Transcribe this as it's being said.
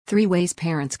3 Ways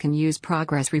Parents Can Use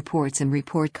Progress Reports and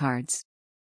Report Cards.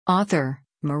 Author,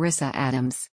 Marissa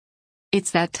Adams.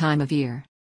 It's that time of year.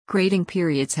 Grading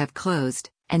periods have closed,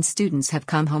 and students have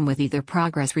come home with either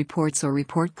progress reports or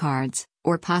report cards,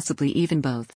 or possibly even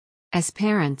both. As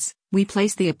parents, we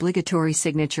place the obligatory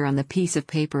signature on the piece of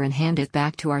paper and hand it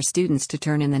back to our students to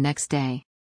turn in the next day.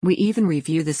 We even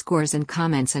review the scores and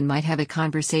comments and might have a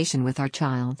conversation with our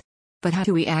child. But how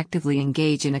do we actively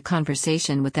engage in a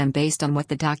conversation with them based on what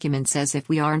the document says if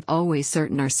we aren't always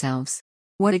certain ourselves?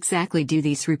 What exactly do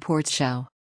these reports show?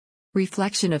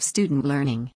 Reflection of student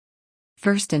learning.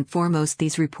 First and foremost,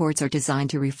 these reports are designed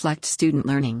to reflect student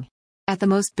learning. At the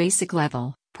most basic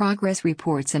level, progress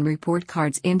reports and report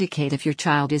cards indicate if your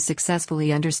child is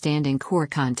successfully understanding core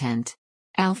content.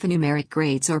 Alphanumeric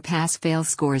grades or pass-fail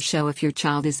scores show if your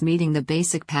child is meeting the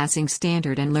basic passing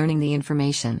standard and learning the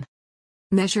information.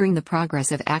 Measuring the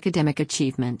progress of academic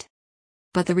achievement.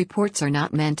 But the reports are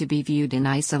not meant to be viewed in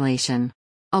isolation.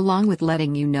 Along with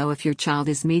letting you know if your child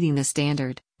is meeting the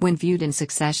standard, when viewed in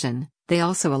succession, they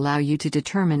also allow you to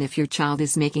determine if your child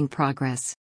is making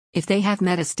progress. If they have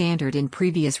met a standard in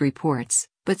previous reports,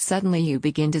 but suddenly you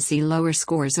begin to see lower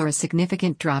scores or a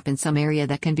significant drop in some area,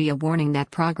 that can be a warning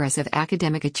that progress of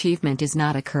academic achievement is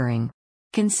not occurring.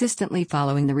 Consistently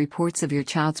following the reports of your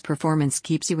child's performance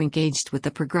keeps you engaged with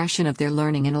the progression of their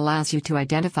learning and allows you to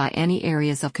identify any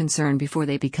areas of concern before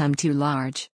they become too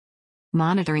large.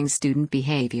 Monitoring student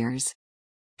behaviors.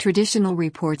 Traditional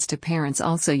reports to parents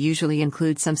also usually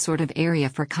include some sort of area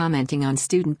for commenting on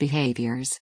student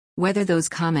behaviors. Whether those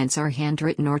comments are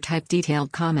handwritten or typed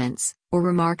detailed comments, or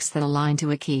remarks that align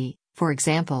to a key, for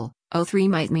example, O3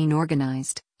 might mean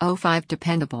organized, O5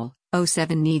 dependable,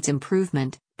 O7 needs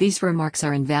improvement. These remarks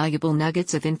are invaluable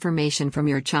nuggets of information from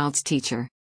your child's teacher.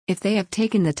 If they have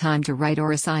taken the time to write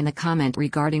or assign a comment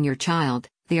regarding your child,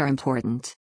 they are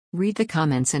important. Read the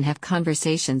comments and have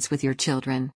conversations with your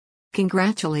children.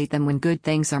 Congratulate them when good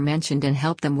things are mentioned and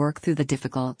help them work through the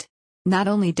difficult. Not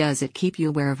only does it keep you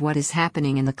aware of what is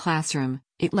happening in the classroom,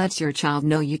 it lets your child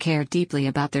know you care deeply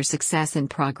about their success and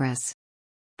progress.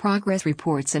 Progress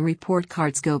reports and report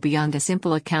cards go beyond a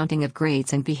simple accounting of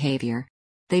grades and behavior.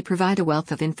 They provide a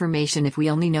wealth of information if we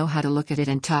only know how to look at it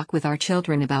and talk with our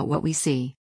children about what we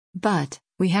see. But,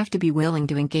 we have to be willing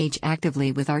to engage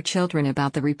actively with our children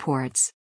about the reports.